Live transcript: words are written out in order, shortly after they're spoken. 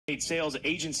sales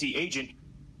agency agent.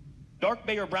 Dark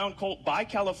Bay or Brown Colt by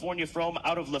California Chrome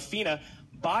out of Laffina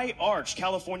by Arch.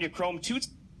 California Chrome,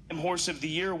 two-time Horse of the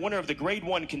Year, winner of the Grade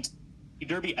 1 Kentucky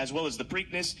Derby as well as the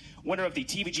Preakness, winner of the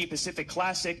TVG Pacific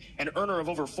Classic, and earner of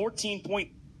over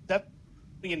 $14.7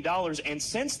 million. And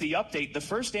since the update, the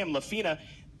first dam Laffina,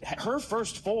 her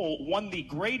first foal, won the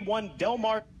Grade 1 Del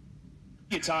Mar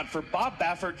for Bob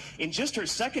Baffert in just her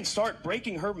second start,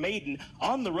 breaking her maiden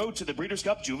on the road to the Breeders'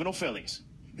 Cup Juvenile Fillies.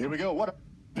 Here we go. What a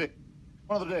pick.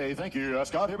 One of the day. Thank you,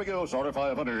 Scott. Here we go. Starter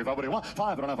 500. 541.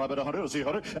 5 5 100. See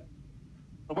 100.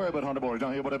 Where about 100 boys?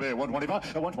 Now, here would it be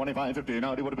 125 at 125 50.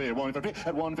 Now, here would it be 150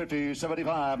 at 150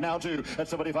 75. Now, 2 at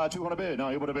 75 200 bid. Now,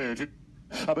 here would it be 2.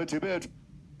 I bet 2 bid.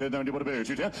 Then you would have been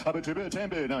 210. I bet 2 bid 10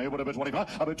 bid. Now, you would have been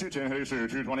 25. I bet 210. Here's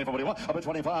 220 41. I bet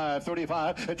 25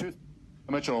 35 at 2.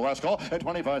 Mitchell, last call at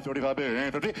 25, 35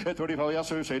 bid, 50 at 35, yes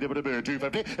sir, say it a bid,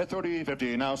 250 at 30,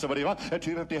 50, now 75 at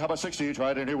 250, how about 60,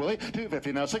 try it in here, Willie,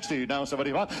 250, now 60, now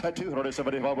 75 at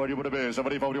 275, what you would have been,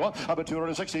 70, 41, how about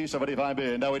 260, 75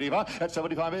 bid, now 85 at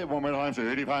 75 bid, one more time, sir,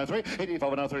 85, 3,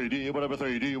 85, now 3, do you would have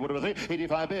 3, do you would have 3,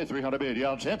 85 bid, 300 bid,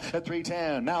 yeah, 10 at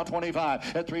 310, now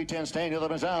 25 at 310, staying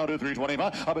 11 out to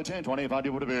 325, how about 10, 25,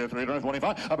 you would have been,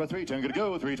 325, how about 310, good to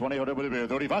go, 320, would have been,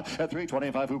 35 at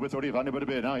 325, who would 35, you would have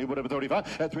been, now you would have 35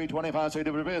 at 325. Say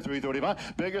to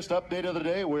 335. Biggest update of the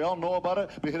day. We all know about it.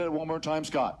 But hit it one more time,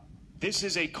 Scott. This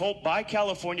is a colt by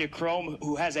California Chrome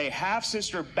who has a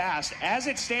half-sister Bast. As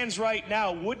it stands right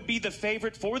now, would be the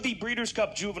favorite for the Breeders'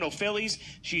 Cup Juvenile Fillies.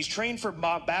 She's trained for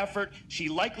Bob Baffert. She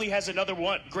likely has another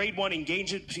Grade 1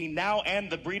 engagement between now and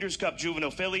the Breeders' Cup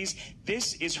Juvenile Fillies.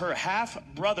 This is her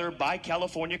half-brother by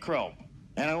California Chrome.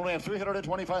 And I only have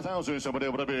 325,000. Somebody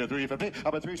would have been 350. How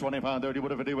about 325? 30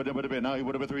 would have been. Now you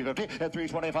would have been 350. At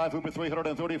 325, who been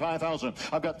 335,000.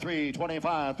 I've got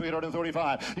 325,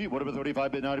 335. You would have been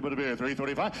 35 bid. Now you would have been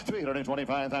 335.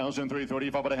 325,000,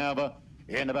 335. But I have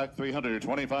in the back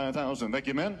 325,000. Thank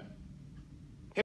you, men.